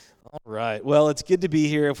All right. Well, it's good to be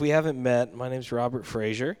here. If we haven't met, my name's Robert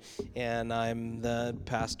Frazier, and I'm the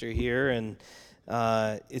pastor here. And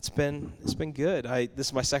it's been good. This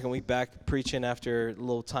is my second week back preaching after a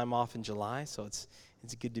little time off in July, so it's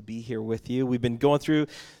good to be here with you. We've been going through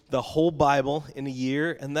the whole Bible in a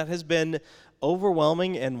year, and that has been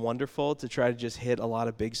overwhelming and wonderful to try to just hit a lot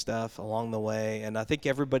of big stuff along the way. And I think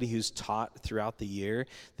everybody who's taught throughout the year,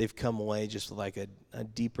 they've come away just with like a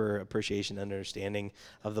deeper appreciation and understanding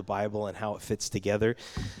of the Bible and how it fits together.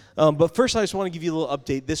 But first, I just want to give you a little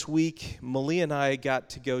update. This week, Malia and I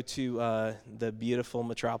got to go to the beautiful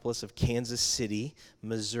metropolis of Kansas City,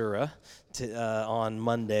 Missouri, on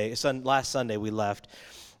Monday. Last Sunday, we left.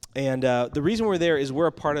 And the reason we're there is we're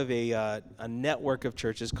a part of a network of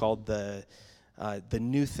churches called the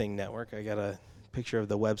New Thing Network. I got a picture of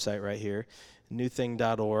the website right here,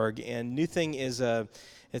 newthing.org. And New Thing is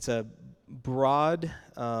it's a broad,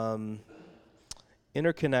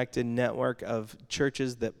 interconnected network of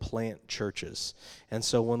churches that plant churches. And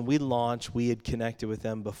so when we launched, we had connected with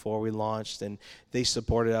them before we launched, and they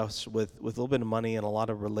supported us with a little bit of money and a lot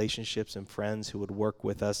of relationships and friends who would work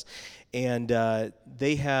with us. And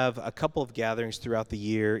they have a couple of gatherings throughout the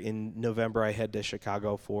year. In November, I head to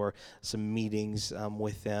Chicago for some meetings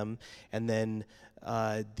with them. And then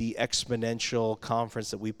the Exponential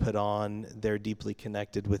conference that we put on, they're deeply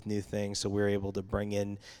connected with New Things, so we're able to bring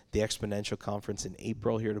in the Exponential conference in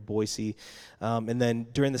April here to Boise. And then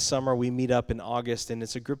during the summer, we meet up in August, and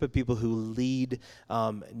it's a group of people who lead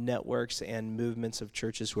networks and movements of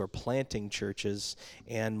churches who are planting churches.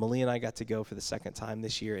 And Malia and I got to go for the second time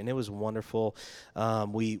this year, and it was wonderful.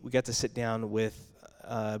 We got to sit down with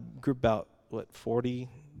a group about,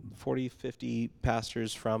 40, 50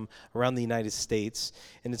 pastors from around the United States,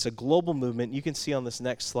 and it's a global movement. You can see on this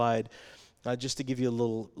next slide, just to give you a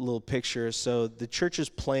little picture. So the churches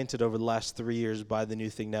planted over the last 3 years by the New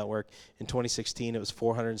Thing Network. In 2016, it was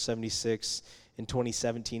 476. In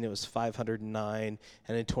 2017, it was 509,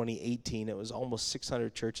 and in 2018, it was almost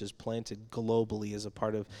 600 churches planted globally as a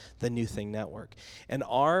part of the New Thing Network. And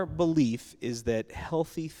our belief is that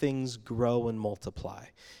healthy things grow and multiply.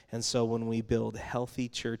 And so when we build healthy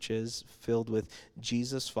churches filled with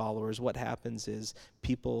Jesus followers, what happens is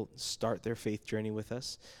people start their faith journey with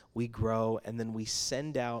us, we grow, and then we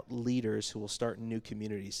send out leaders who will start new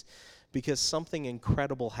communities. Because something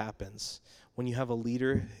incredible happens when you have a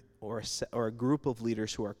leader or a group of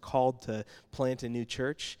leaders who are called to plant a new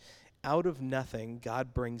church. Out of nothing,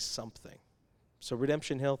 God brings something. So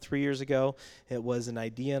Redemption Hill, 3 years ago, it was an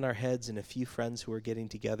idea in our heads and a few friends who were getting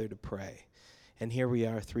together to pray. And here we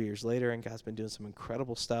are 3 years later, and God's been doing some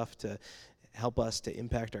incredible stuff to help us to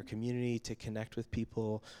impact our community, to connect with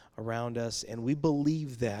people around us. And we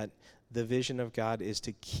believe that the vision of God is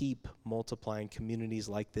to keep multiplying communities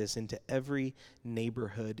like this into every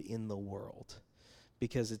neighborhood in the world,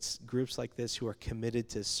 because it's groups like this who are committed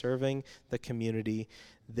to serving the community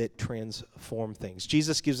that transform things.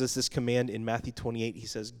 Jesus gives us this command in Matthew 28. He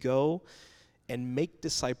says, "Go and make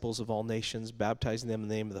disciples of all nations, baptizing them in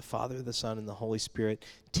the name of the Father, the Son, and the Holy Spirit,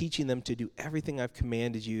 teaching them to do everything I've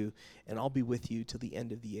commanded you, and I'll be with you till the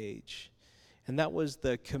end of the age." And that was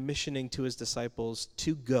the commissioning to his disciples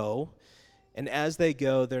to go. And as they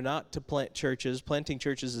go, they're not to plant churches. Planting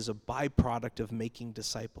churches is a byproduct of making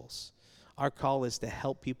disciples. Our call is to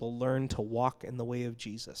help people learn to walk in the way of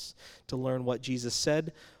Jesus, to learn what Jesus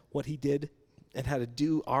said, what he did, and how to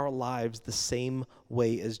do our lives the same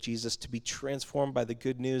way as Jesus, to be transformed by the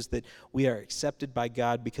good news that we are accepted by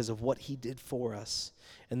God because of what he did for us,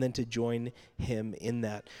 and then to join him in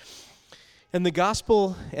that. And the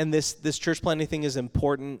gospel and this church planting thing is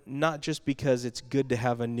important, not just because it's good to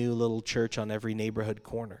have a new little church on every neighborhood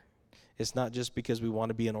corner. It's not just because we want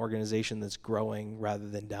to be an organization that's growing rather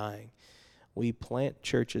than dying. We plant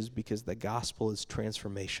churches because the gospel is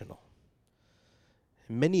transformational.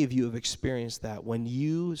 Many of you have experienced that. When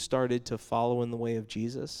you started to follow in the way of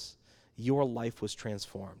Jesus, your life was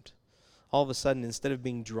transformed. All of a sudden, instead of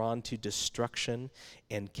being drawn to destruction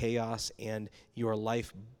and chaos and your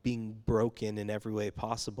life being broken in every way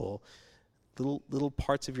possible, little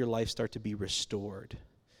parts of your life start to be restored.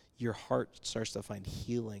 Your heart starts to find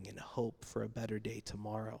healing and hope for a better day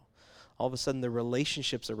tomorrow. All of a sudden, the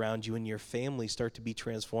relationships around you and your family start to be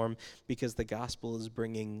transformed because the gospel is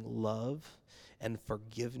bringing love and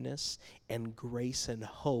forgiveness and grace and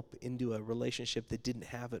hope into a relationship that didn't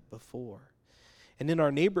have it before. And in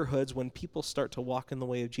our neighborhoods, when people start to walk in the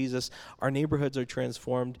way of Jesus, our neighborhoods are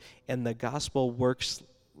transformed, and the gospel works.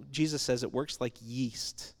 Jesus says it works like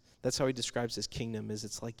yeast. That's how he describes his kingdom, is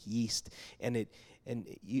it's like yeast, and And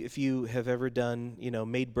if you have ever done,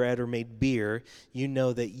 made bread or made beer, you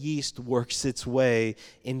know that yeast works its way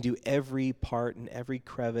into every part and every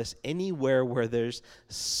crevice. Anywhere where there's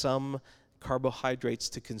some carbohydrates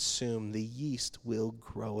to consume, the yeast will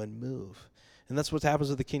grow and move. And that's what happens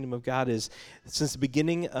with the kingdom of God is since the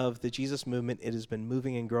beginning of the Jesus movement, it has been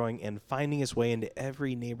moving and growing and finding its way into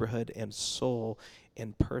every neighborhood and soul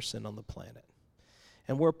and person on the planet.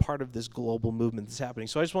 And we're part of this global movement that's happening.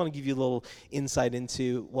 So I just want to give you a little insight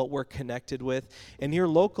into what we're connected with. And here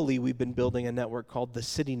locally, we've been building a network called the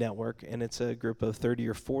City Network, and it's a group of 30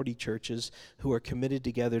 or 40 churches who are committed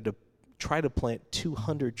together to try to plant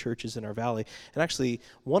 200 churches in our valley. And actually,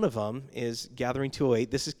 one of them is Gathering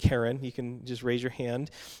 208. This is Karen. You can just raise your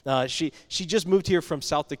hand. She just moved here from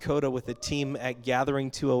South Dakota with a team at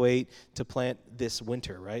Gathering 208 to plant this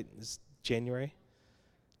winter, right? This January?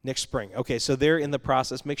 Next spring. Okay, so they're in the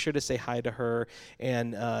process. Make sure to say hi to her,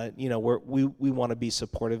 and we want to be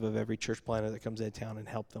supportive of every church planter that comes into town and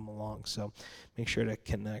help them along. So make sure to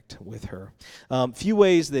connect with her. Few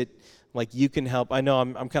ways that you can help. I know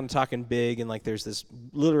I'm kind of talking big, and there's this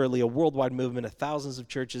literally a worldwide movement of thousands of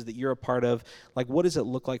churches that you're a part of. What does it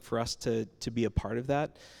look like for us to be a part of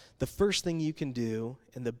that? The first thing you can do,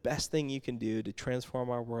 and the best thing you can do to transform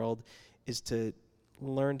our world, is to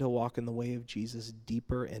learn to walk in the way of Jesus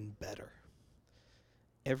deeper and better.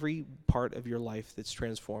 Every part of your life that's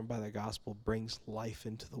transformed by the gospel brings life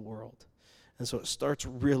into the world. And so it starts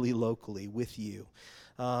really locally with you.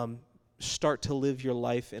 Start to live your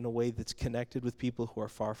life in a way that's connected with people who are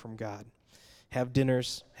far from God. Have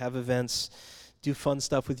dinners, have events, do fun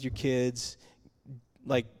stuff with your kids.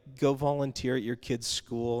 Go volunteer at your kids'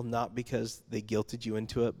 school, not because they guilted you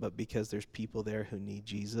into it, but because there's people there who need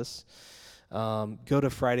Jesus. Go to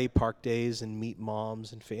Friday Park Days and meet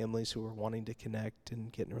moms and families who are wanting to connect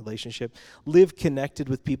and get in a relationship. Live connected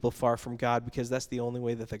with people far from God, because that's the only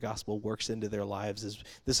way that the gospel works into their lives. Is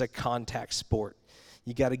this a contact sport?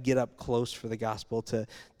 You got to get up close for the gospel to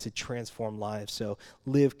transform lives. So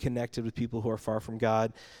live connected with people who are far from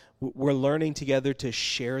God. We're learning together to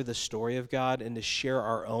share the story of God and to share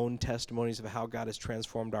our own testimonies of how God has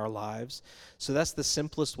transformed our lives. So that's the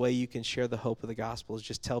simplest way you can share the hope of the gospel, is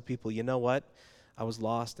just tell people, you know what? I was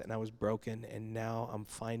lost and I was broken, and now I'm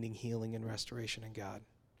finding healing and restoration in God.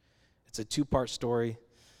 It's a 2-part story.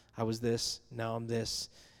 I was this, now I'm this,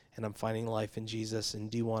 and I'm finding life in Jesus,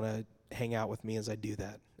 and do you want to hang out with me as I do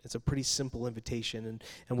that? It's a pretty simple invitation,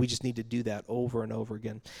 and we just need to do that over and over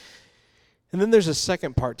again. And then there's a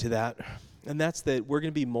second part to that, and that's that we're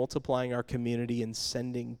going to be multiplying our community and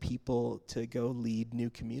sending people to go lead new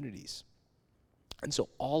communities. And so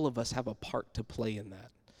all of us have a part to play in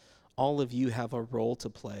that. All of you have a role to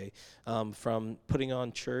play, from putting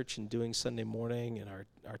on church and doing Sunday morning and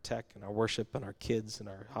our tech and our worship and our kids and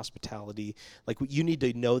our hospitality. You need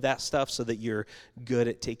to know that stuff so that you're good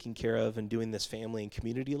at taking care of and doing this family and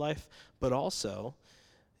community life, but also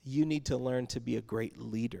you need to learn to be a great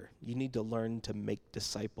leader. You need to learn to make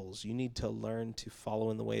disciples. You need to learn to follow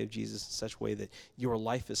in the way of Jesus in such a way that your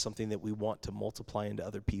life is something that we want to multiply into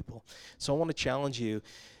other people. So I want to challenge you.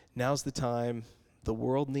 Now's the time. The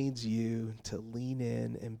world needs you to lean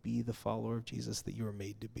in and be the follower of Jesus that you were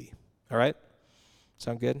made to be. All right?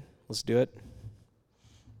 Sound good? Let's do it.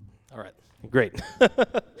 All right. Great.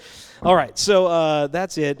 All right, so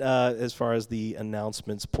that's it as far as the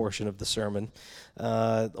announcements portion of the sermon.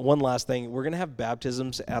 One last thing, we're going to have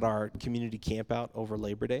baptisms at our community camp out over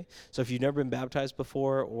Labor Day. So if you've never been baptized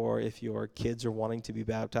before, or if your kids are wanting to be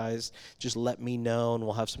baptized, just let me know and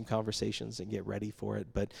we'll have some conversations and get ready for it.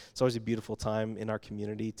 But it's always a beautiful time in our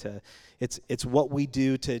community. It's what we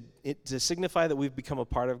do to signify that we've become a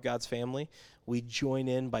part of God's family. We join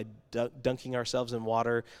in by dunking ourselves in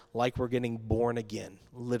water like we're getting born again,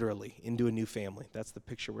 literally, into a new family. That's the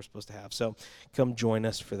picture we're supposed to have. So come join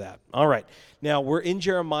us for that. All right. Now, we're in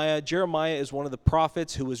Jeremiah. Jeremiah is one of the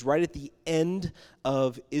prophets who was right at the end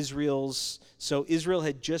of Israel's. So Israel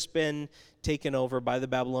had just been taken over by the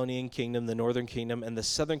Babylonian kingdom, the northern kingdom, and the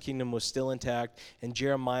southern kingdom was still intact. And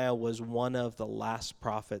Jeremiah was one of the last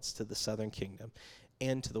prophets to the southern kingdom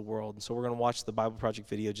and to the world. And so we're going to watch the Bible Project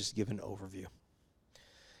video just to give an overview.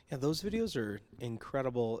 Yeah, those videos are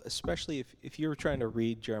incredible, especially if you're trying to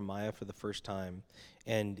read Jeremiah for the first time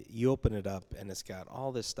and you open it up and it's got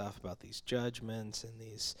all this stuff about these judgments and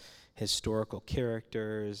these historical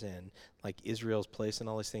characters and Israel's place and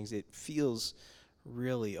all these things. It feels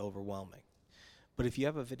really overwhelming. But if you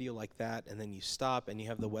have a video like that and then you stop and you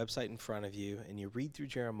have the website in front of you and you read through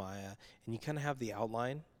Jeremiah and you kind of have the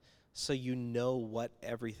outline, so you know what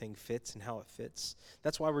everything fits and how it fits.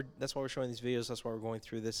 That's why we're showing these videos. That's why we're going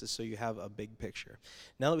through this, is so you have a big picture.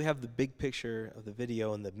 Now that we have the big picture of the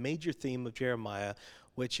video and the major theme of Jeremiah,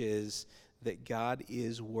 which is that God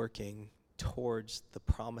is working towards the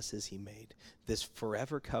promises he made, this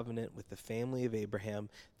forever covenant with the family of Abraham,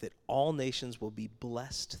 that all nations will be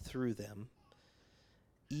blessed through them,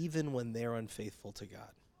 even when they're unfaithful to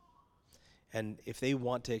God. And if they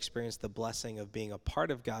want to experience the blessing of being a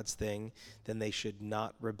part of God's thing, then they should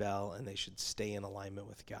not rebel and they should stay in alignment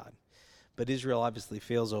with God. But Israel obviously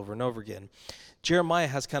fails over and over again. Jeremiah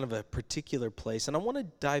has kind of a particular place, and I want to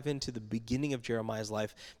dive into the beginning of Jeremiah's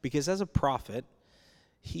life, because as a prophet,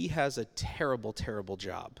 he has a terrible, terrible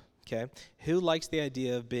job. Okay? Who likes the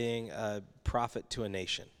idea of being a prophet to a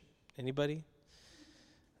nation? Anybody?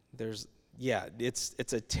 It's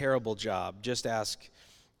a terrible job. Just ask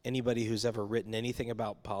anybody who's ever written anything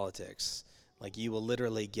about politics. Like, you will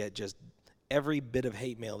literally get just every bit of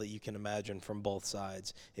hate mail that you can imagine from both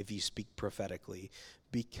sides if you speak prophetically,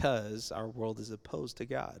 because our world is opposed to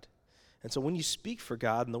God. And so when you speak for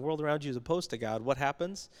God and the world around you is opposed to God, what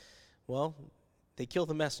happens? Well, they kill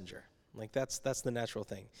the messenger. Like, that's the natural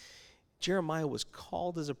thing. Jeremiah was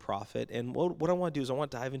called as a prophet, and what I want to do is I want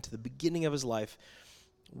to dive into the beginning of his life,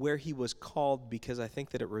 where he was called, because I think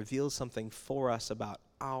that it reveals something for us about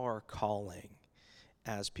our calling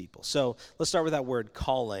as people. So let's start with that word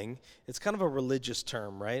calling. It's kind of a religious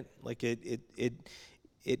term, right? Like it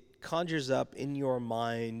conjures up in your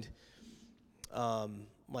mind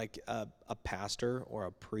like a pastor or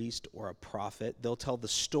a priest or a prophet. They'll tell the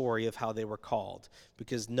story of how they were called,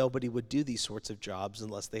 because nobody would do these sorts of jobs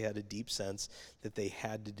unless they had a deep sense that they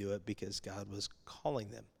had to do it because God was calling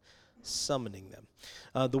them, summoning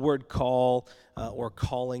them. The word call or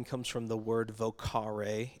calling comes from the word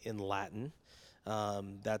vocare in Latin.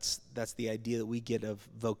 That's the idea that we get of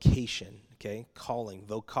vocation, okay? Calling.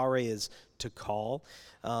 Vocare is to call.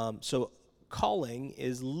 So calling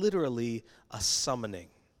is literally a summoning.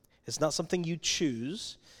 It's not something you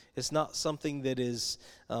choose. It's not something that is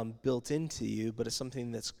built into you, but it's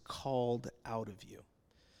something that's called out of you.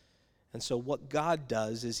 And so what God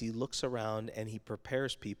does is he looks around and he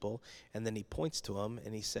prepares people, and then he points to them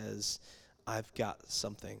and he says, I've got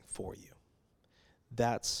something for you.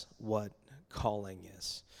 That's what calling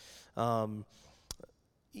is.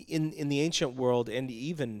 In the ancient world, and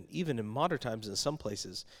even in modern times in some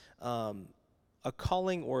places, a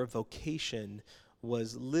calling or a vocation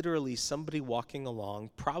was literally somebody walking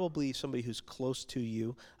along, probably somebody who's close to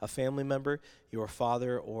you, a family member, your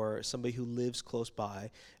father, or somebody who lives close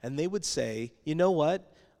by, and they would say, you know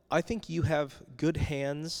what, I think you have good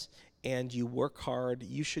hands and you work hard.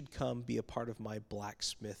 You should come be a part of my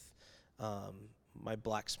blacksmith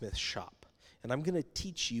shop. And I'm going to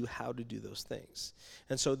teach you how to do those things.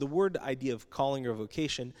 And so the word idea of calling or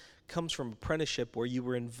vocation comes from apprenticeship, where you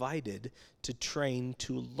were invited to train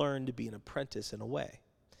to learn to be an apprentice in a way.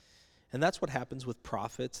 And that's what happens with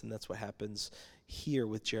prophets, and that's what happens here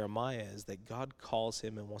with Jeremiah, is that God calls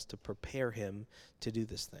him and wants to prepare him to do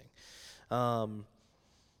this thing.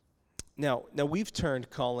 Now we've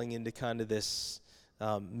turned calling into kind of this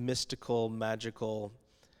mystical, magical,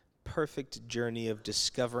 perfect journey of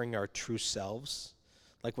discovering our true selves.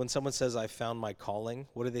 Like when someone says, I found my calling,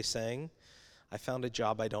 what are they saying? I found a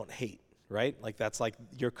job I don't hate, right? Like that's like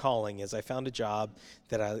your calling is, I found a job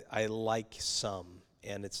that I like some,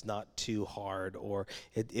 and it's not too hard, or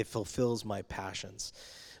it fulfills my passions.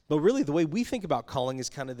 But really, the way we think about calling is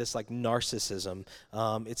kind of this like narcissism.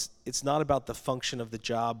 It's not about the function of the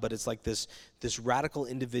job, but it's like this radical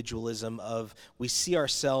individualism of, we see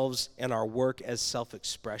ourselves and our work as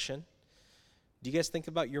self-expression. Do you guys think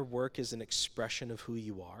about your work as an expression of who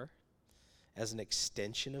you are, as an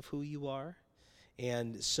extension of who you are?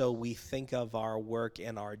 And so we think of our work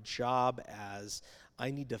and our job as,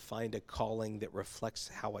 I need to find a calling that reflects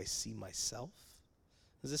how I see myself.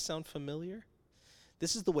 Does this sound familiar?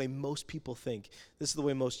 This is the way most people think. This is the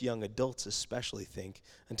way most young adults especially think,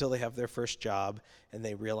 until they have their first job and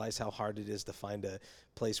they realize how hard it is to find a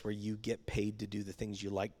place where you get paid to do the things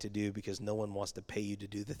you like to do, because no one wants to pay you to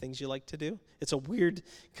do the things you like to do. It's a weird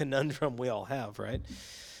conundrum we all have, right?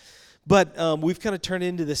 But we've kind of turned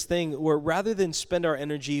into this thing where, rather than spend our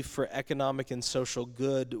energy for economic and social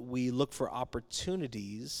good, we look for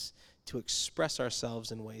opportunities to express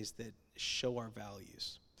ourselves in ways that show our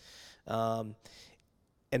values.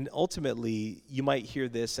 And ultimately, you might hear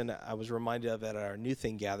this, and I was reminded of it at our New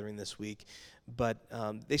Thing gathering this week, but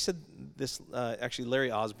they said this, actually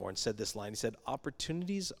Larry Osborne said this line. He said,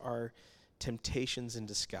 opportunities are temptations in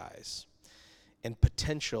disguise, and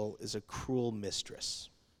potential is a cruel mistress.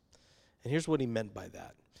 And here's what he meant by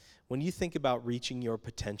that. When you think about reaching your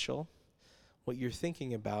potential, what you're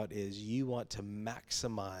thinking about is you want to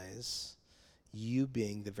maximize you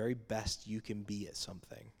being the very best you can be at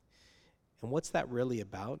something. And what's that really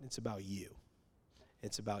about? It's about you.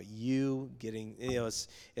 It's about you getting, it's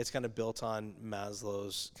kind of built on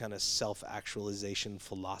Maslow's kind of self-actualization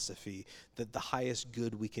philosophy, that the highest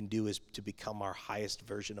good we can do is to become our highest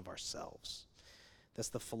version of ourselves. That's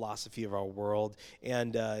the philosophy of our world.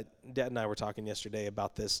 And Dad and I were talking yesterday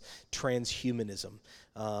about this transhumanism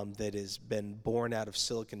that has been born out of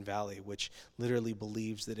Silicon Valley, which literally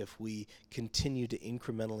believes that if we continue to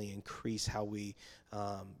incrementally increase how we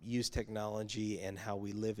use technology and how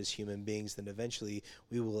we live as human beings, then eventually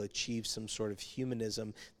we will achieve some sort of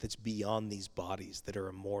humanism that's beyond these bodies, that are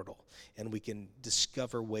immortal. And we can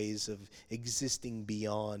discover ways of existing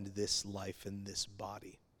beyond this life and this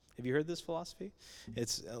body. Have you heard this philosophy?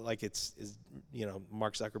 It's Mark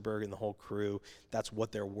Zuckerberg and the whole crew, that's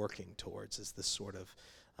what they're working towards, is this sort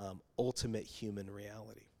of ultimate human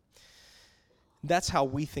reality. That's how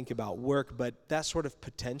we think about work, but that sort of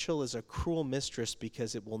potential is a cruel mistress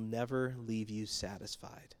because it will never leave you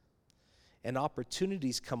satisfied. And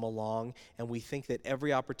opportunities come along, and we think that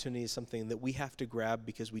every opportunity is something that we have to grab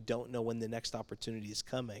because we don't know when the next opportunity is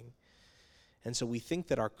coming. And so we think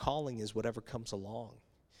that our calling is whatever comes along.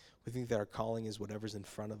 We think that our calling is whatever's in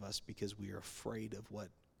front of us because we are afraid of what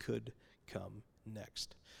could come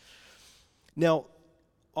next. Now,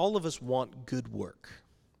 all of us want good work.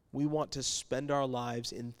 We want to spend our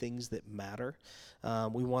lives in things that matter.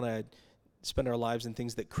 We want to spend our lives in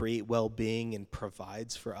things that create well-being and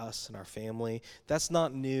provides for us and our family. That's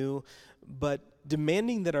not new, but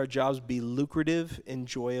demanding that our jobs be lucrative,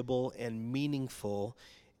 enjoyable, and meaningful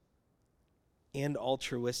and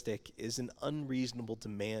altruistic is an unreasonable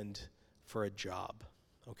demand for a job,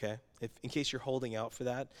 okay? In case you're holding out for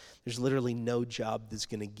that, there's literally no job that's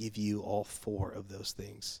going to give you all four of those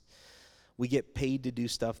things. We get paid to do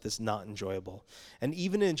stuff that's not enjoyable. And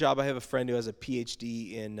even in a job, I have a friend who has a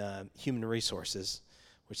PhD in human resources,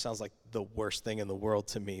 which sounds like the worst thing in the world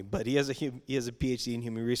to me, but he has a PhD in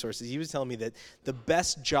human resources. He was telling me that the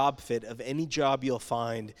best job fit of any job you'll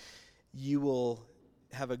find, you will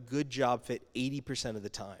have a good job fit 80% of the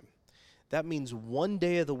time. That means one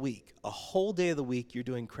day of the week, a whole day of the week, you're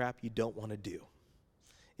doing crap you don't want to do.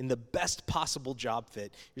 In the best possible job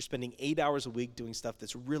fit, you're spending 8 hours a week doing stuff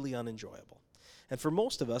that's really unenjoyable. And for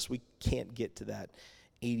most of us, we can't get to that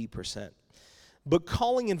 80%. But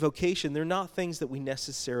calling and vocation, they're not things that we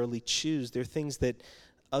necessarily choose. They're things that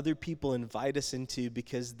other people invite us into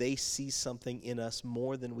because they see something in us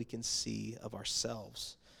more than we can see of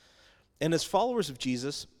ourselves. And as followers of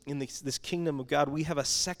Jesus in this kingdom of God, we have a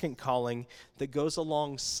second calling that goes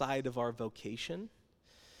alongside of our vocation.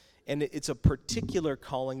 And it's a particular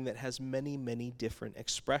calling that has many, many different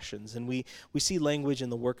expressions. And we see language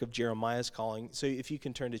in the work of Jeremiah's calling. So if you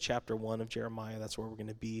can turn to chapter 1 of Jeremiah, that's where we're going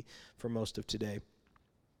to be for most of today.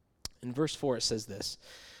 In verse 4, it says this: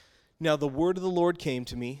 "Now the word of the Lord came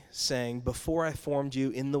to me, saying, Before I formed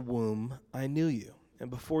you in the womb, I knew you.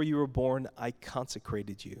 And before you were born, I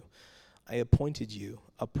consecrated you. I appointed you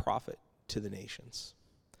a prophet to the nations."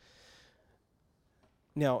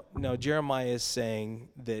 Now Jeremiah is saying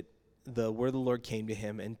that the word of the Lord came to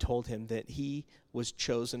him and told him that he was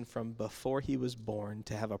chosen from before he was born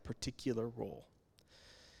to have a particular role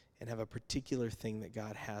and have a particular thing that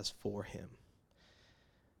God has for him.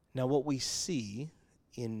 Now what we see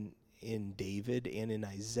in David and in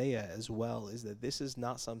Isaiah as well is that this is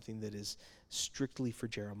not something that is strictly for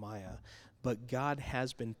Jeremiah, but God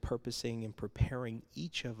has been purposing and preparing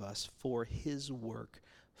each of us for his work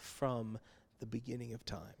from the beginning of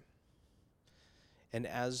time. And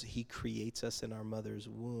as he creates us in our mother's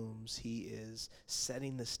wombs, he is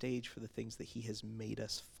setting the stage for the things that he has made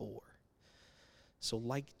us for. So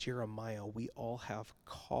like Jeremiah, we all have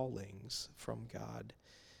callings from God.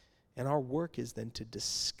 And our work is then to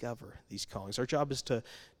discover these callings. Our job is to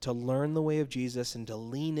learn the way of Jesus and to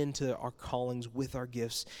lean into our callings with our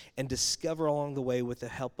gifts and discover along the way with the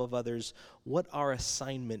help of others what our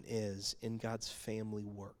assignment is in God's family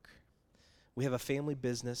work. We have a family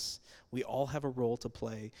business. We all have a role to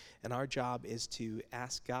play. And our job is to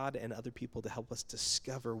ask God and other people to help us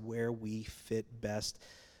discover where we fit best.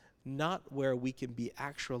 Not where we can be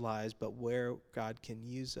actualized, but where God can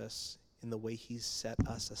use us in the way he's set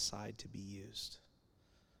us aside to be used.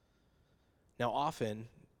 Now often,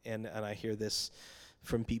 and I hear this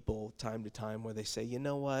from people time to time where they say, you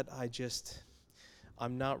know what,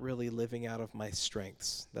 I'm not really living out of my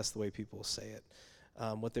strengths. That's the way people say it.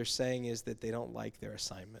 What they're saying is that they don't like their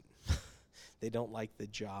assignment. They don't like the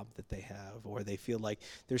job that they have, or they feel like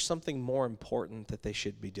there's something more important that they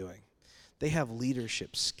should be doing. They have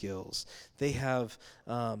leadership skills. They have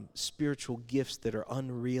spiritual gifts that are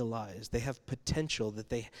unrealized. They have potential that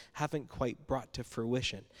they haven't quite brought to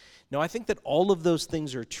fruition. Now, I think that all of those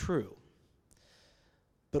things are true.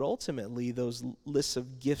 But ultimately, those lists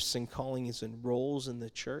of gifts and callings and roles in the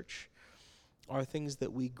church are things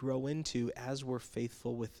that we grow into as we're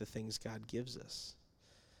faithful with the things God gives us.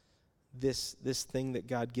 This thing that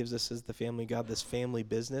God gives us as the family of God, this family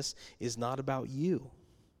business, is not about you.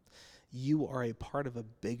 You are a part of a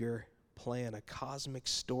bigger plan, a cosmic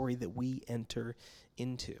story that we enter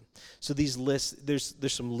into. So these lists, there's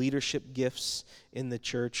some leadership gifts in the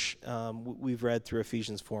church. We've read through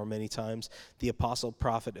Ephesians 4 many times. The apostle,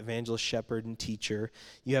 prophet, evangelist, shepherd, and teacher.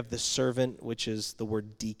 You have the servant, which is the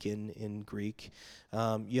word deacon in Greek.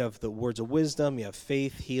 You have the words of wisdom. You have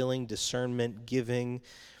faith, healing, discernment, giving.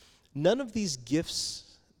 None of these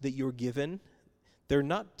gifts that you're given, they're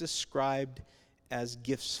not described as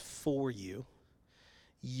gifts for you.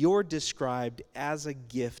 You're described as a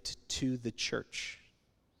gift to the church.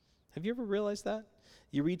 Have you ever realized that?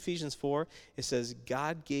 You read Ephesians 4, it says,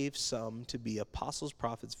 God gave some to be apostles,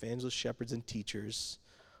 prophets, evangelists, shepherds, and teachers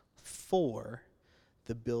for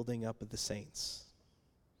the building up of the saints.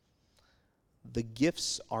 The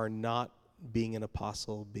gifts are not being an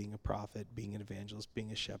apostle, being a prophet, being an evangelist,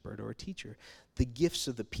 being a shepherd, or a teacher. The gifts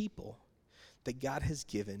are the people that God has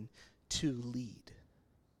given to lead.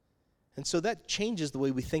 And so that changes the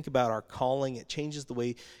way we think about our calling. It changes the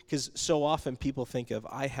way, because so often people think of,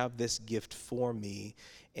 I have this gift for me,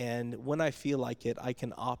 and when I feel like it, I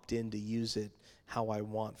can opt in to use it how I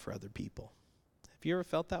want for other people. Have you ever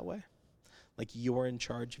felt that way? Like you're in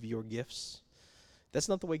charge of your gifts? That's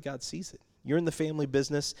not the way God sees it. You're in the family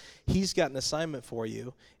business. He's got an assignment for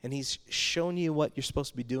you, and he's shown you what you're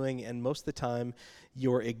supposed to be doing, and most of the time,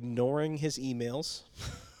 you're ignoring his emails.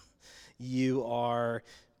 You are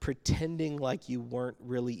pretending like you weren't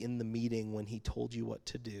really in the meeting when he told you what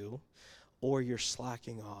to do, or you're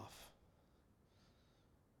slacking off.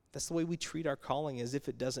 That's the way we treat our calling, as if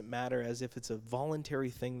it doesn't matter, as if it's a voluntary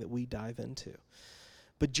thing that we dive into.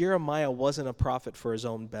 But Jeremiah wasn't a prophet for his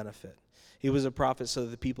own benefit. He was a prophet so that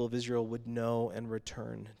the people of Israel would know and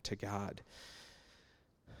return to God.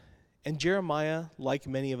 And Jeremiah, like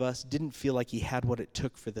many of us, didn't feel like he had what it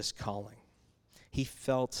took for this calling. He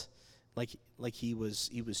felt like he was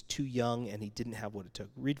too young and he didn't have what it took.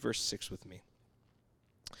 Read verse 6 with me.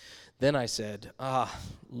 Then I said,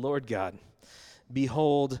 Lord God,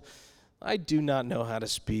 behold, I do not know how to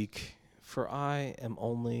speak, for I am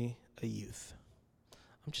only a youth.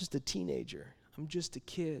 I'm just a teenager. I'm just a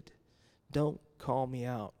kid. Don't call me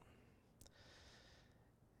out.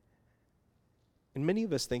 And many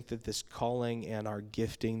of us think that this calling and our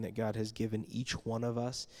gifting that God has given each one of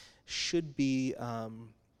us should be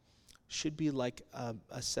like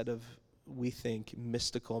a set of, we think,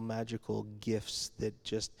 mystical, magical gifts that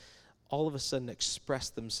just all of a sudden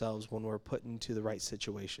express themselves when we're put into the right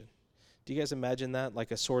situation. Do you guys imagine that?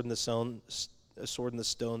 Like a sword in the stone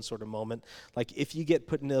sort of moment. Like if you get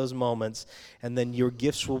put in those moments, and then your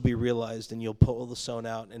gifts will be realized, and you'll pull the stone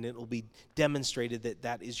out, and it will be demonstrated that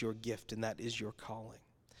that is your gift and that is your calling.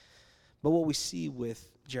 But what we see with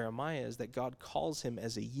Jeremiah is that God calls him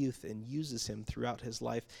as a youth and uses him throughout his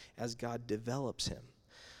life as God develops him.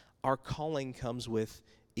 Our calling comes with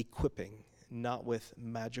equipping, not with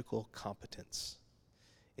magical competence.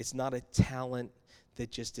 It's not a talent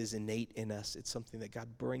that just is innate in us. It's something that God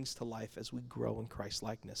brings to life as we grow in Christ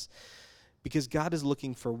likeness. Because God is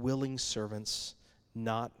looking for willing servants,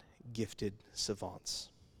 not gifted savants.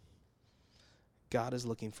 God is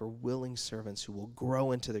looking for willing servants who will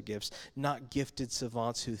grow into their gifts, not gifted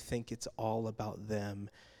savants who think it's all about them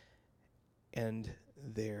and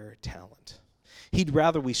their talent. He'd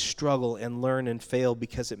rather we struggle and learn and fail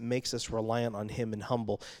because it makes us reliant on him and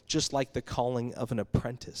humble, just like the calling of an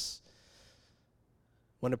apprentice.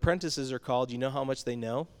 When apprentices are called, you know how much they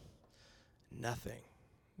know? Nothing.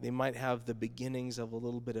 They might have the beginnings of a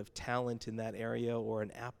little bit of talent in that area or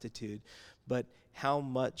an aptitude, but how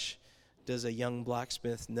much does a young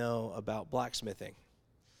blacksmith know about blacksmithing?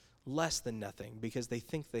 Less than nothing, because they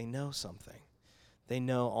think they know something. They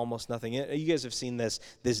know almost nothing. You guys have seen this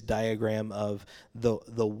diagram of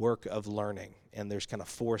the work of learning, and there's kind of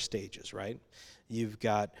 4 stages, right?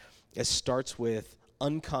 It starts with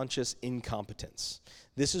unconscious incompetence.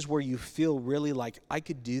 This is where you feel really like, I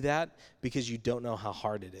could do that, because you don't know how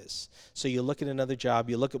hard it is. So you look at another job,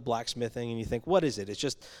 you look at blacksmithing, and you think, what is it? It's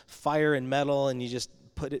just fire and metal, and you just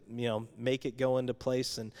put it, make it go into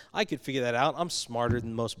place, and I could figure that out. I'm smarter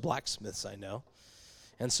than most blacksmiths I know.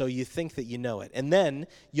 And so you think that you know it. And then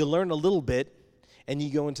you learn a little bit, and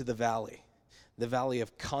you go into the valley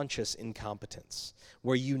of conscious incompetence,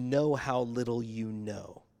 where you know how little you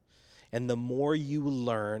know. And the more you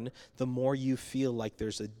learn, the more you feel like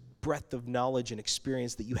there's a breadth of knowledge and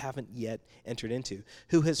experience that you haven't yet entered into.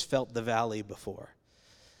 Who has felt the valley before?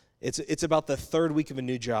 It's about the third week of a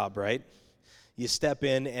new job, right? You step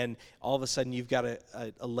in, and all of a sudden you've got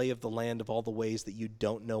a lay of the land of all the ways that you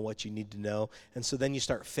don't know what you need to know. And so then you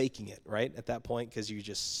start faking it, right, at that point, because you're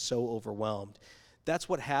just so overwhelmed. That's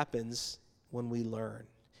what happens when we learn,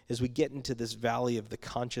 is we get into this valley of the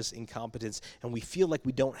conscious incompetence, and we feel like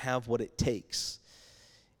we don't have what it takes.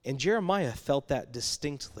 And Jeremiah felt that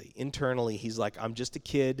distinctly. Internally, he's like, I'm just a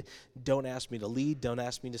kid. Don't ask me to lead. Don't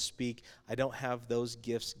ask me to speak. I don't have those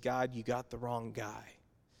gifts. God, you got the wrong guy.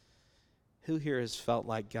 Who here has felt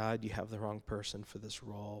like, God, you have the wrong person for this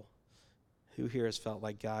role? Who here has felt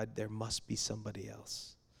like, God, there must be somebody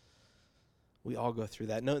else? We all go through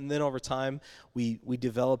that. And then over time, we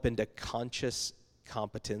develop into conscious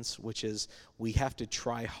competence, which is we have to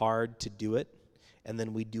try hard to do it, and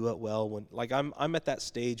then we do it well. When, like, I'm at that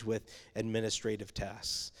stage with administrative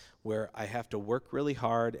tasks where I have to work really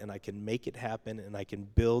hard and I can make it happen and I can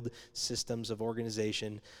build systems of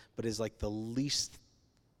organization, but it's like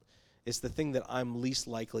it's the thing that I'm least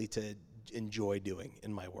likely to enjoy doing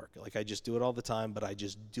in my work. Like, I just do it all the time, but I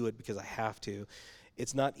just do it because I have to.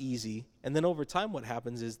 It's not easy. And then over time, what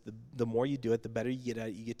happens is the more you do it, the better you get at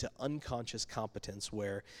it. You get to unconscious competence,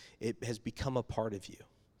 where it has become a part of you.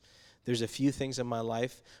 There's a few things in my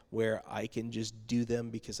life where I can just do them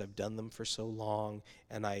because I've done them for so long,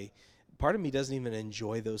 and part of me doesn't even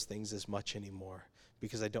enjoy those things as much anymore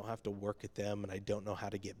because I don't have to work at them and I don't know how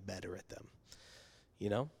to get better at them. You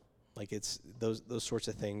know? Like, it's those sorts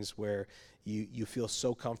of things where you feel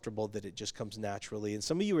so comfortable that it just comes naturally. And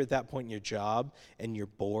some of you are at that point in your job and you're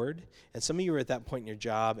bored. And some of you are at that point in your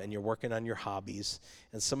job and you're working on your hobbies.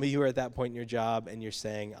 And some of you are at that point in your job and you're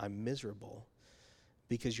saying, I'm miserable,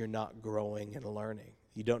 because you're not growing and learning.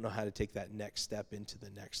 You don't know how to take that next step into the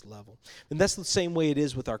next level. And that's the same way it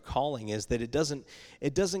is with our calling, is that it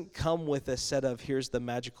doesn't come with a set of, here's the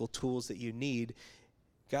magical tools that you need.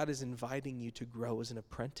 God is inviting you to grow as an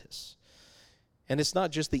apprentice. And it's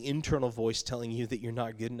not just the internal voice telling you that you're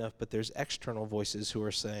not good enough, but there's external voices who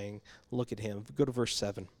are saying, look at him. Go to verse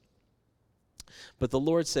 7. But the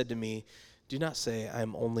Lord said to me, do not say, I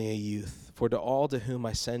am only a youth, for to all to whom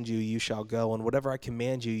I send you, you shall go, and whatever I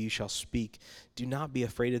command you, you shall speak. Do not be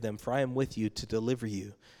afraid of them, for I am with you to deliver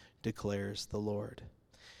you, declares the Lord.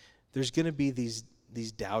 There's going to be these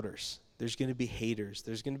doubters. There's going to be haters.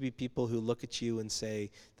 There's going to be people who look at you and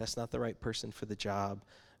say, that's not the right person for the job.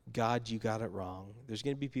 God, you got it wrong. There's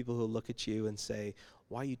going to be people who look at you and say,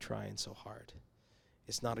 why are you trying so hard?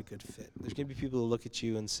 It's not a good fit. There's going to be people who look at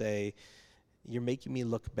you and say, you're making me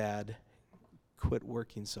look bad. Quit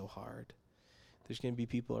working so hard. There's going to be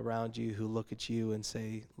people around you who look at you and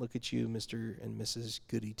say, look at you, Mr. and Mrs.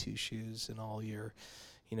 Goody Two-Shoes, and all your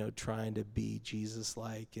trying to be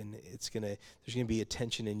Jesus-like, and there's going to be a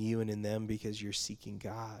tension in you and in them because you're seeking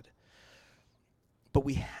God. But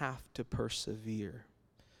we have to persevere.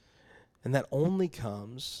 And that only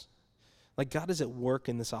comes, like, God is at work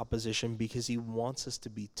in this opposition because he wants us to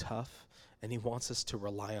be tough and he wants us to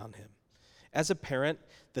rely on him. As a parent,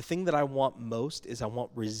 the thing that I want most is I want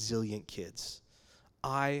resilient kids.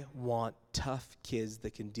 I want tough kids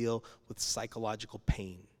that can deal with psychological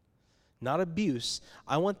pain. Not abuse.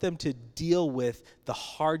 I want them to deal with the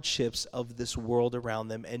hardships of this world around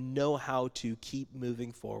them and know how to keep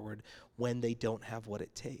moving forward when they don't have what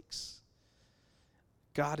it takes.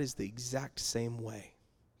 God is the exact same way.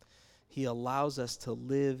 He allows us to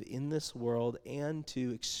live in this world and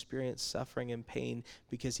to experience suffering and pain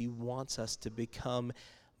because he wants us to become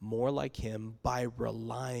more like him by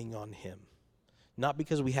relying on him. Not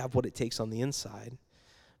because we have what it takes on the inside,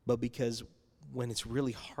 but because when it's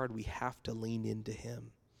really hard, we have to lean into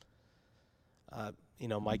him.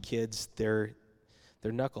 My kids, they're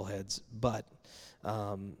knuckleheads, but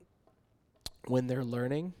when they're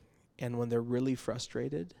learning and when they're really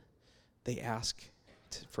frustrated, they ask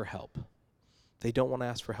for help. They don't want to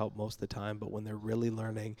ask for help most of the time, but when they're really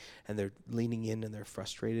learning and they're leaning in and they're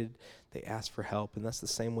frustrated, they ask for help. And that's the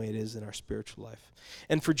same way it is in our spiritual life.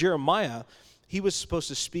 And for Jeremiah, he was supposed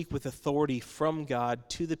to speak with authority from God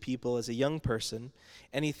to the people as a young person,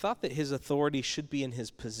 and he thought that his authority should be in his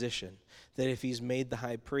position, that if he's made the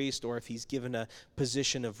high priest or if he's given a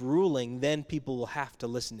position of ruling, then people will have to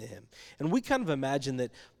listen to him. And we kind of imagine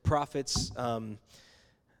that prophets,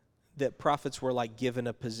 that prophets were like given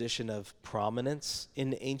a position of prominence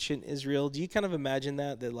in ancient Israel. Do you kind of imagine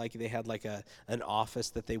that like they had like an office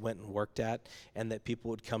that they went and worked at, and that people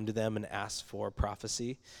would come to them and ask for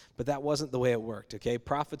prophecy? But that wasn't the way it worked, okay?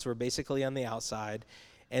 Prophets were basically on the outside,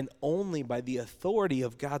 and only by the authority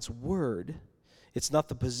of God's word. It's not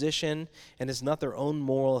the position, and it's not their own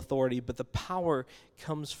moral authority, but the power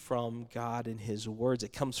comes from God and his words.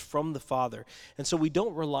 It comes from the Father. And so we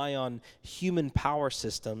don't rely on human power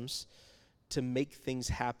systems to make things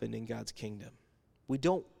happen in God's kingdom. We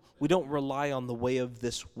don't rely on the way of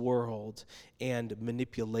this world and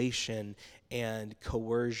manipulation and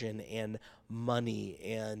coercion and money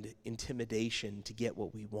and intimidation to get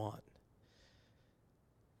what we want.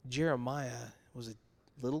 Jeremiah was a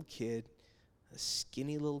little kid, a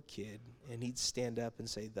skinny little kid, and he'd stand up and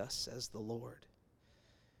say, "Thus says the Lord."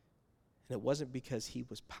 And it wasn't because he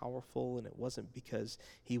was powerful, and it wasn't because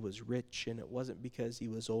he was rich, and it wasn't because he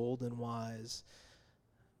was old and wise,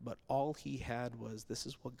 but all he had was, "This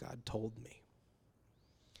is what God told me."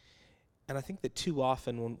 And I think that too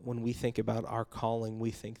often when we think about our calling,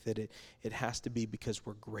 we think that it has to be because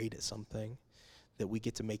we're great at something, that we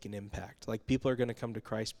get to make an impact. Like, people are going to come to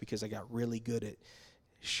Christ because I got really good at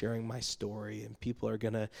sharing my story, and people are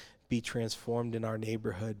going to be transformed in our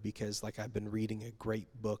neighborhood because, like, I've been reading a great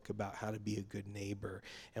book about how to be a good neighbor.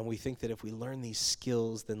 And we think that if we learn these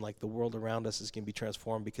skills, then like the world around us is going to be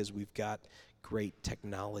transformed because we've got great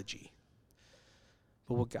technology.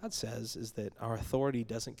 But what God says is that our authority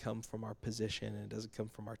doesn't come from our position, and it doesn't come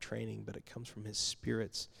from our training, but it comes from his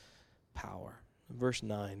Spirit's power. In verse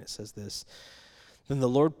 9, it says this: "Then the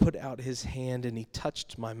Lord put out his hand, and he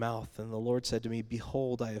touched my mouth. And the Lord said to me,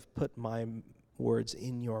 Behold, I have put my words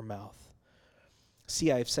in your mouth.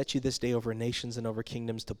 See, I have set you this day over nations and over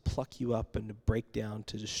kingdoms, to pluck you up and to break down,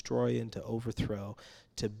 to destroy and to overthrow,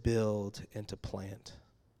 to build and to plant."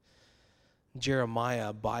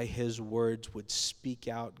 Jeremiah, by his words, would speak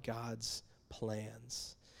out God's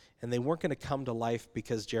plans. And they weren't going to come to life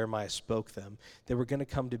because Jeremiah spoke them. They were going to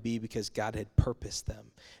come to be because God had purposed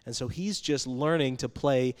them. And so he's just learning to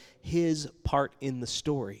play his part in the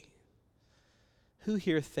story. Who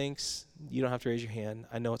here thinks, you don't have to raise your hand,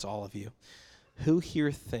 I know it's all of you. Who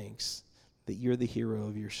here thinks that you're the hero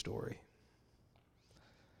of your story?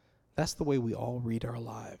 That's the way we all read our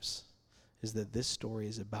lives, is that this story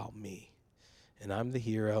is about me. And I'm the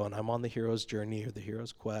hero, and I'm on the hero's journey or the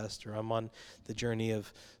hero's quest, or I'm on the journey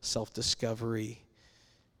of self-discovery.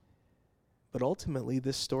 But ultimately,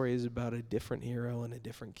 this story is about a different hero and a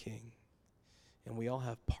different king. And we all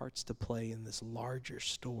have parts to play in this larger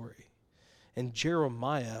story. And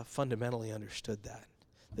Jeremiah fundamentally understood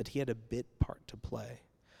that he had a bit part to play.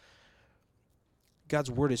 God's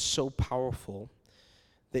word is so powerful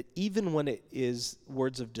that even when it is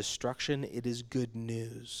words of destruction, it is good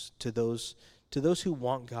news to those who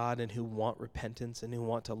want God and who want repentance and who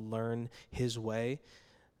want to learn his way.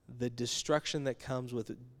 The destruction that comes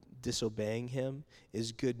with disobeying him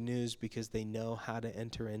is good news because they know how to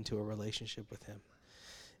enter into a relationship with him.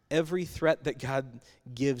 Every threat that God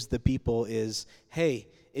gives the people is, hey,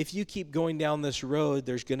 if you keep going down this road,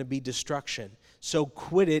 there's going to be destruction. So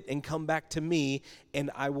quit it and come back to me, and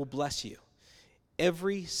I will bless you.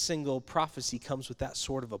 Every single prophecy comes with that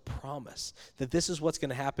sort of a promise that this is what's going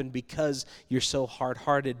to happen because you're so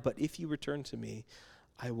hard-hearted, but if you return to me,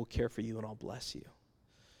 I will care for you and I'll bless you.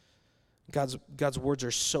 God's words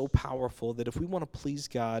are so powerful that if we want to please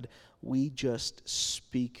God, we just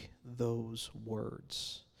speak those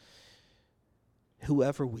words.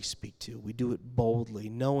 Whoever we speak to, we do it boldly,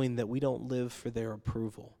 knowing that we don't live for their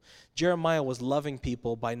approval. Jeremiah was loving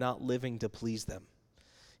people by not living to please them.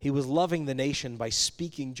 He was loving the nation by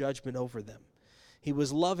speaking judgment over them. He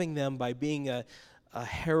was loving them by being a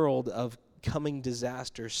herald of coming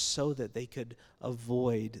disaster so that they could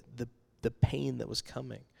avoid the pain that was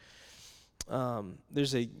coming.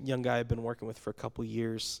 There's a young guy I've been working with for a couple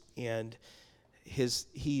years, and he's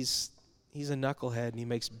a knucklehead, and he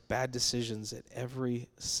makes bad decisions at every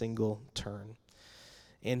single turn.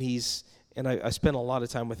 And I spent a lot of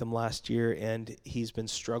time with him last year, and he's been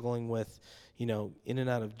struggling with, in and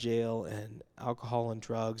out of jail and alcohol and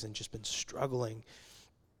drugs, and just been struggling.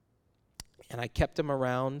 And I kept him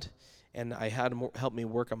around, and I had him help me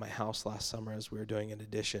work on my house last summer as we were doing an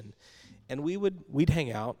addition. And we'd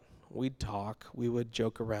hang out, we'd talk, we would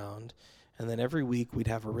joke around, and then every week we'd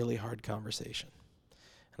have a really hard conversation.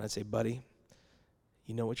 And I'd say, buddy,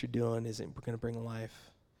 you know what you're doing isn't going to bring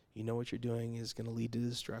life. You know what you're doing is going to lead to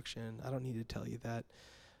destruction. I don't need to tell you that.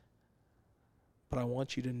 But I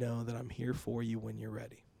want you to know that I'm here for you when you're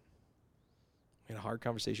ready. We had a hard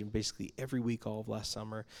conversation basically every week all of last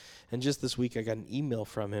summer. And just this week I got an email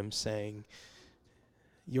from him saying,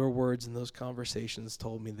 your words in those conversations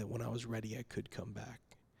told me that when I was ready, I could come back.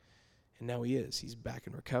 And now he is. He's back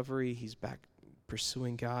in recovery. He's back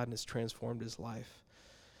pursuing God and has transformed his life.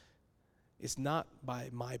 It's not by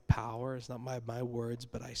my power. It's not by my words,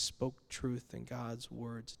 but I spoke truth and God's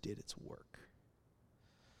words did its work.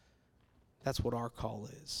 That's what our call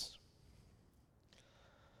is.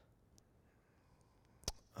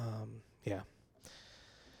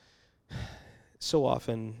 So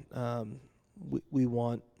often we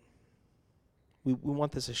want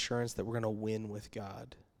this assurance that we're going to win with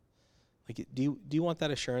God. Like, do you want that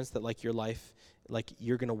assurance that like your life, like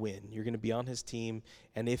you're going to win, you're going to be on his team,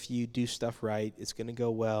 and if you do stuff right, it's going to go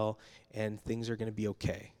well, and things are going to be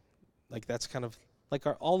okay? Like that's kind of like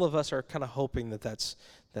all of us are kind of hoping that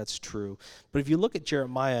that's true. But if you look at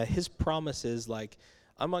Jeremiah, his promise is like,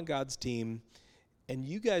 I'm on God's team, and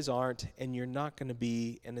you guys aren't, and you're not going to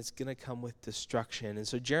be, and it's going to come with destruction. And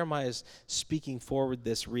so Jeremiah is speaking forward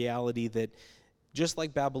this reality that just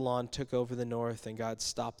like Babylon took over the north and God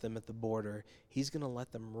stopped them at the border, he's going to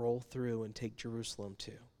let them roll through and take Jerusalem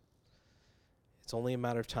too. It's only a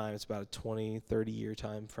matter of time. It's about a 20, 30-year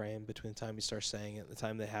time frame between the time he starts saying it and the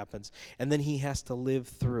time that happens. And then he has to live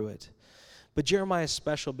through it. But Jeremiah is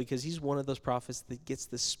special because he's one of those prophets that gets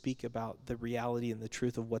to speak about the reality and the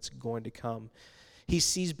truth of what's going to come. He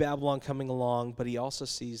sees Babylon coming along, but he also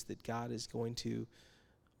sees that God is going to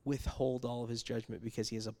withhold all of his judgment because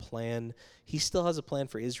he has a plan. He still has a plan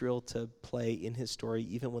for Israel to play in his story,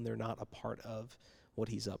 even when they're not a part of what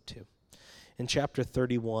he's up to. In chapter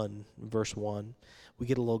 31, verse 1, we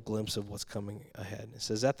get a little glimpse of what's coming ahead. It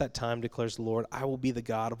says, "At that time, declares the Lord, I will be the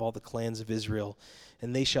God of all the clans of Israel,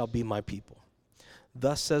 and they shall be my people.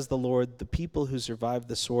 Thus says the Lord, the people who survived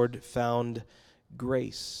the sword found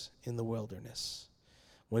grace in the wilderness.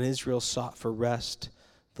 When Israel sought for rest,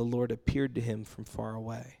 the Lord appeared to him from far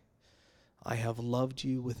away. I have loved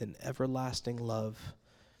you with an everlasting love.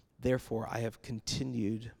 Therefore, I have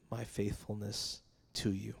continued my faithfulness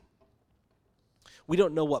to you." We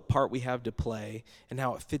don't know what part we have to play and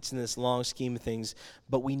how it fits in this long scheme of things,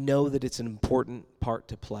 but we know that it's an important part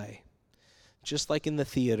to play. Just like in the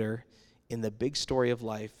theater, in the big story of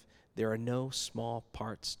life, there are no small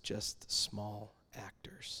parts, just small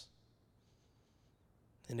actors.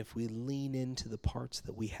 And if we lean into the parts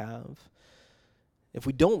that we have, if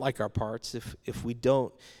we don't like our parts, if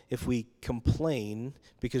we complain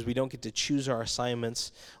because we don't get to choose our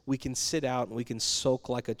assignments, we can sit out and we can sulk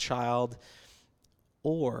like a child,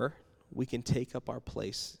 or we can take up our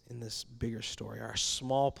place in this bigger story, our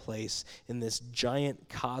small place in this giant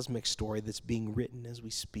cosmic story that's being written as we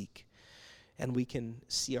speak. And we can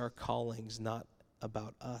see our callings not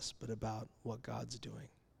about us, but about what God's doing.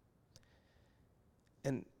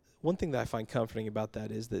 And one thing that I find comforting about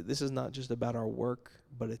that is that this is not just about our work,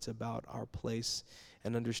 but it's about our place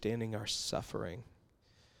and understanding our suffering,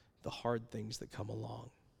 the hard things that come along.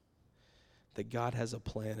 That God has a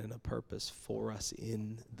plan and a purpose for us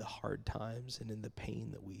in the hard times and in the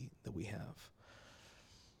pain that we have.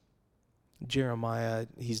 Jeremiah,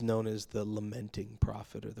 he's known as the lamenting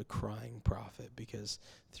prophet or the crying prophet because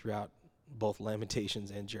throughout both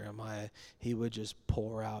Lamentations and Jeremiah, he would just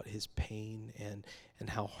pour out his pain and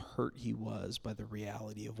how hurt he was by the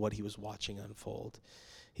reality of what he was watching unfold.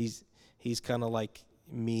 He's kind of like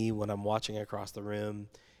me when I'm watching across the room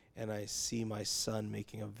and I see my son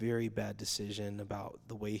making a very bad decision about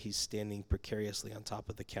the way he's standing precariously on top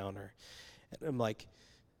of the counter. And I'm like,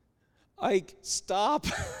 Ike, stop.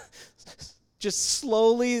 Just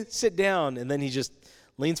slowly sit down. And then he just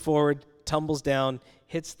leans forward, tumbles down,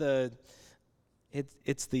 hits the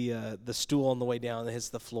stool on the way down, and hits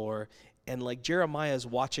the floor. And like Jeremiah is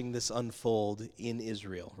watching this unfold in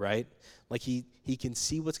Israel, right? Like he can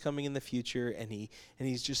see what's coming in the future, and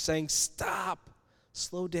he's just saying, stop,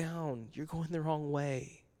 slow down, you're going the wrong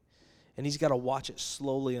way. And he's got to watch it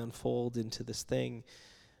slowly unfold into this thing.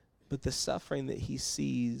 But the suffering that he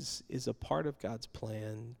sees is a part of God's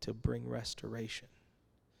plan to bring restoration.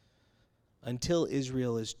 Until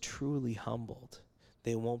Israel is truly humbled,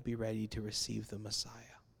 they won't be ready to receive the Messiah.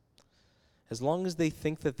 As long as they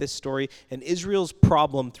think that this story, and Israel's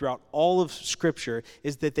problem throughout all of Scripture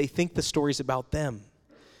is that they think the story's about them.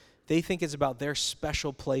 They think it's about their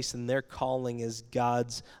special place and their calling as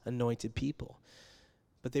God's anointed people.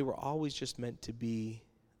 But they were always just meant to be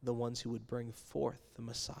the ones who would bring forth the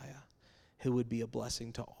Messiah, who would be a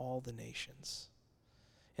blessing to all the nations.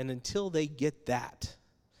 And until they get that,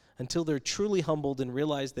 until they're truly humbled and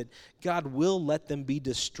realize that God will let them be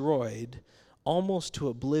destroyed almost to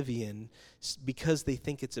oblivion because they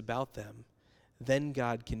think it's about them, then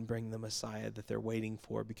God can bring the Messiah that they're waiting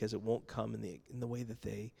for, because it won't come in the way that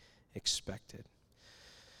they expected.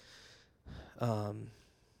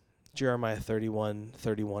 Jeremiah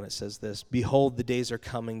 31:31, it says this: "Behold, the days are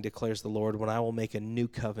coming, declares the Lord, when I will make a new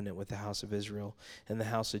covenant with the house of Israel and the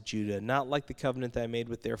house of Judah, not like the covenant that I made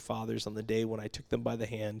with their fathers on the day when I took them by the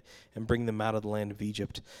hand and bring them out of the land of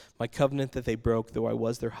Egypt. My covenant that they broke, though I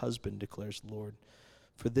was their husband, declares the Lord.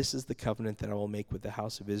 For this is the covenant that I will make with the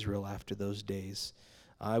house of Israel after those days.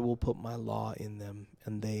 I will put my law in them,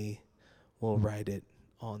 and they will write it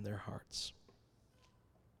on their hearts."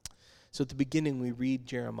 So at the beginning, we read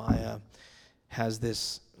Jeremiah has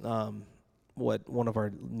this, what one of our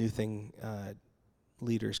New Thing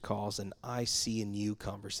leaders calls an "I see in you"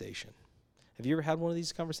 conversation. Have you ever had one of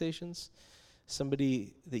these conversations?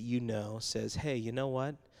 Somebody that you know says, "Hey, you know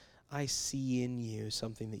what? I see in you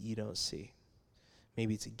something that you don't see."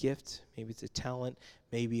 Maybe it's a gift, maybe it's a talent,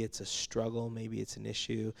 maybe it's a struggle, maybe it's an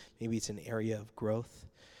issue, maybe it's an area of growth.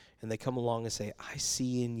 And they come along and say, "I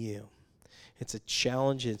see in you." It's a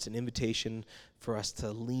challenge, it's an invitation for us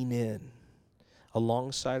to lean in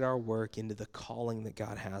alongside our work into the calling that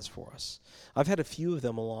God has for us. I've had a few of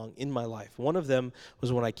them along in my life. One of them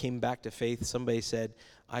was when I came back to faith. Somebody said,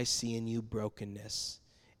 "I see in you brokenness,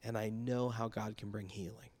 and I know how God can bring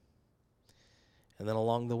healing." And then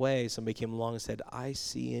along the way, somebody came along and said, "I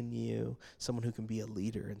see in you someone who can be a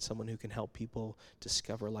leader and someone who can help people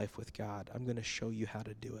discover life with God. I'm going to show you how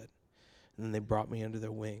to do it." And then they brought me under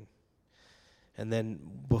their wing. And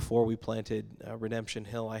then before we planted Redemption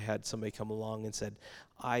Hill, I had somebody come along and said,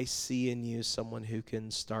 "I see in you someone who can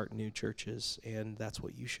start new churches, and that's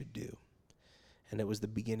what you should do." And it was the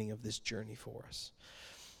beginning of this journey for us.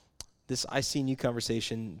 This "I see in you"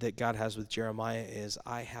 conversation that God has with Jeremiah is,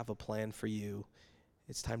 "I have a plan for you.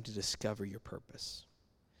 It's time to discover your purpose."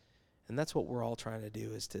 And that's what we're all trying to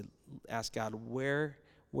do, is to ask God, where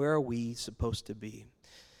are we supposed to be?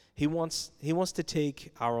 He wants to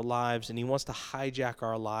take our lives and he wants to hijack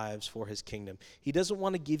our lives for his kingdom. He doesn't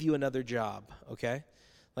want to give you another job, okay?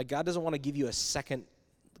 Like, God doesn't want to give you a second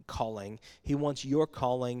calling. He wants your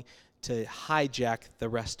calling to hijack the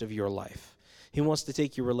rest of your life. He wants to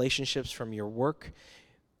take your relationships from your work,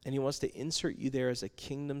 and he wants to insert you there as a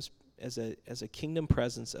kingdom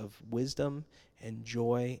presence of wisdom and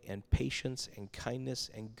joy and patience and kindness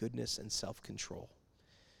and goodness and self-control.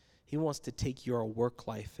 He wants to take your work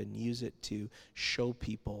life and use it to show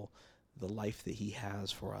people the life that he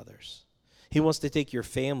has for others. He wants to take your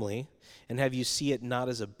family and have you see it not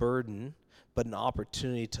as a burden, but an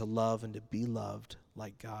opportunity to love and to be loved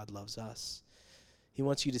like God loves us. He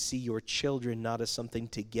wants you to see your children not as something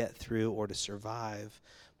to get through or to survive,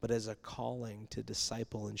 but as a calling to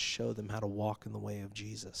disciple and show them how to walk in the way of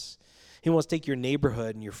Jesus. He wants to take your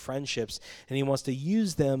neighborhood and your friendships, and he wants to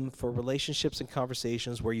use them for relationships and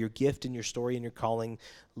conversations where your gift and your story and your calling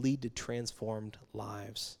lead to transformed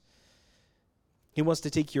lives. He wants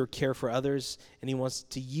to take your care for others, and he wants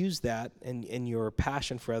to use that and your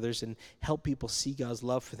passion for others and help people see God's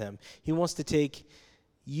love for them. He wants to take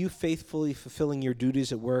you faithfully fulfilling your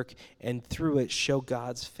duties at work, and through it show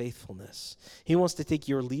God's faithfulness. He wants to take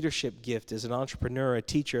your leadership gift as an entrepreneur, a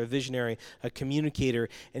teacher, a visionary, a communicator,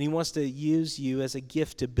 and he wants to use you as a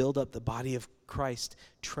gift to build up the body of Christ,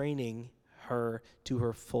 training her to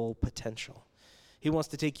her full potential. He wants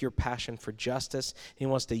to take your passion for justice. He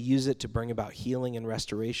wants to use it to bring about healing and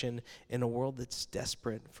restoration in a world that's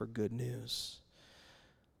desperate for good news.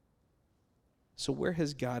 So where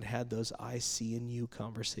has God had those "I see in you"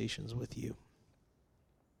 conversations with you?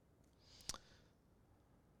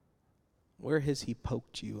 Where has he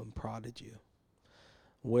poked you and prodded you?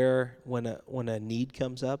 Where, when a need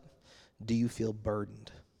comes up, do you feel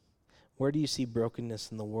burdened? Where do you see brokenness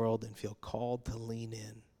in the world and feel called to lean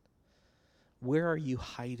in? Where are you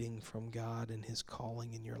hiding from God and his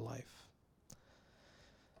calling in your life?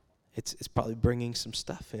 It's probably bringing some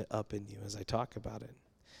stuff up in you as I talk about it.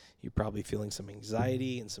 You're probably feeling some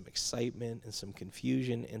anxiety and some excitement and some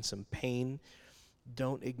confusion and some pain.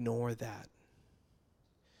 Don't ignore that.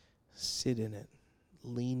 Sit in it.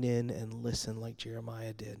 Lean in and listen like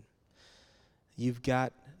Jeremiah did. You've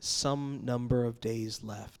got some number of days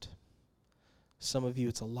left. Some of you,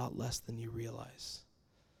 it's a lot less than you realize.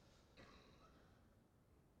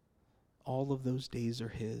 All of those days are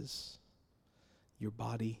his. Your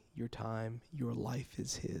body, your time, your life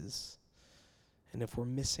is his. And if we're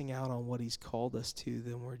missing out on what he's called us to,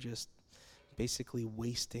 then we're just basically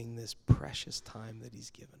wasting this precious time that he's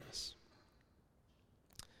given us.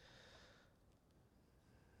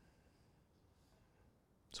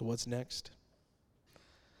 So what's next?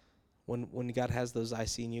 When God has those I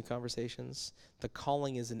see in you conversations, the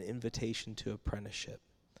calling is an invitation to apprenticeship.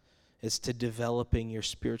 It's to developing your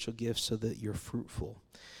spiritual gifts so that you're fruitful.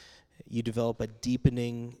 You develop a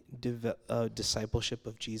deepening discipleship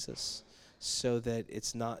of Jesus so that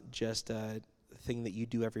it's not just a thing that you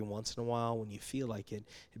do every once in a while when you feel like it.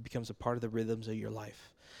 It becomes a part of the rhythms of your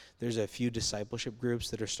life. There's a few discipleship groups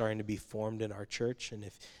that are starting to be formed in our church, and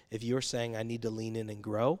if you're saying I need to lean in and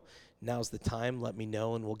grow, now's the time. Let me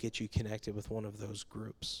know, and we'll get you connected with one of those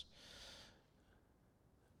groups.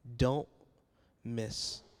 Don't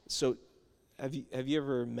miss. So have you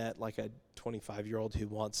ever met like a 25-year-old who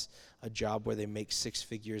wants a job where they make six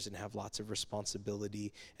figures and have lots of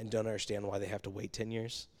responsibility and don't understand why they have to wait 10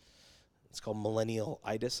 years? It's called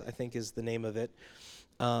millennial-itis, I think is the name of it.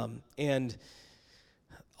 And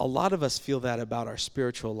a lot of us feel that about our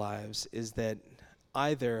spiritual lives, is that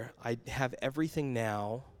either I have everything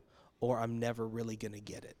now or I'm never really going to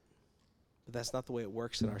get it. But that's not the way it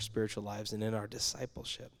works in our spiritual lives and in our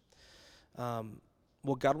discipleship.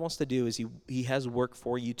 What God wants to do is he has work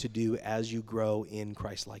for you to do as you grow in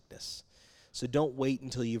Christ-likeness. So don't wait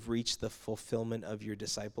until you've reached the fulfillment of your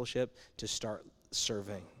discipleship to start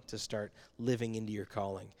serving, to start living into your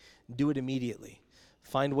calling. Do it immediately.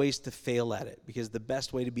 Find ways to fail at it, because the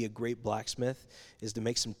best way to be a great blacksmith is to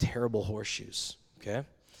make some terrible horseshoes, okay?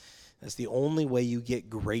 That's the only way you get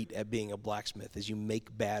great at being a blacksmith, is you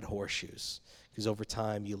make bad horseshoes, because over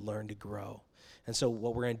time you learn to grow. And so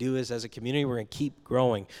what we're going to do is, as a community, we're going to keep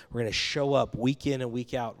growing. We're going to show up week in and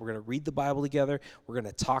week out. We're going to read the Bible together. We're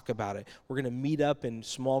going to talk about it. We're going to meet up in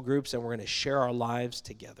small groups, and we're going to share our lives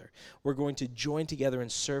together. We're going to join together in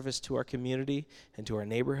service to our community and to our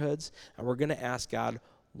neighborhoods, and we're going to ask God,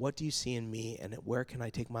 what do you see in me, and where can I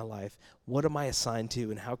take my life? What am I assigned to,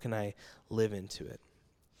 and how can I live into it?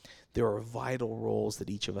 There are vital roles that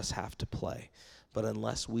each of us have to play, but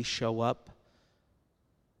unless we show up,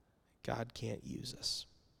 God can't use us.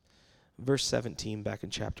 Verse 17 back in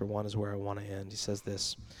chapter 1 is where I want to end. He says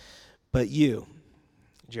this, "But you,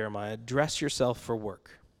 Jeremiah, dress yourself for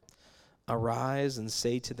work. Arise and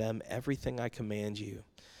say to them everything I command you.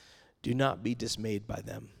 Do not be dismayed by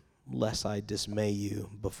them, lest I dismay you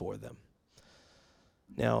before them."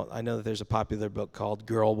 Now, I know that there's a popular book called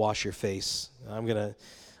Girl, Wash Your Face. I'm gonna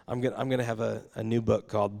have a new book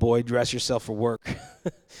called Boy, Dress Yourself for Work.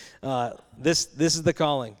 This is the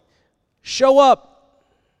calling. Show up.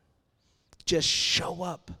 Just show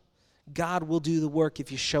up. God will do the work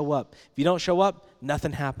if you show up. If you don't show up,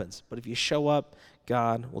 nothing happens. But if you show up,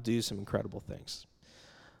 God will do some incredible things.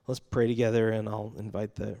 Let's pray together, and I'll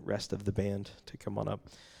invite the rest of the band to come on up.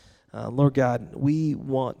 Lord God, we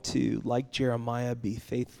want to, like Jeremiah, be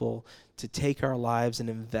faithful to take our lives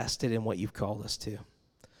and invest it in what you've called us to.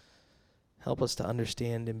 Help us to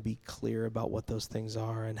understand and be clear about what those things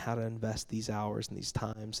are and how to invest these hours and these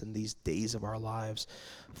times and these days of our lives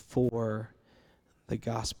for the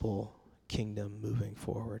gospel kingdom moving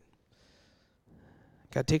forward.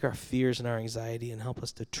 God, take our fears and our anxiety and help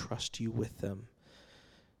us to trust you with them.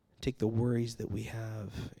 Take the worries that we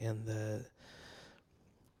have and the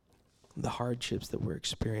hardships that we're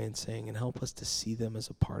experiencing and help us to see them as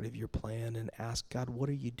a part of your plan and ask, God, what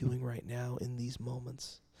are you doing right now in these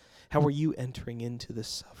moments? How are you entering into this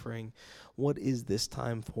suffering? What is this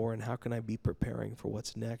time for, and how can I be preparing for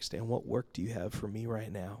what's next? And what work do you have for me right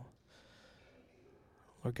now?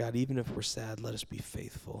 Lord God, even if we're sad, let us be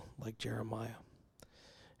faithful like Jeremiah.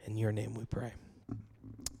 In your name we pray.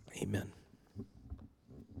 Amen.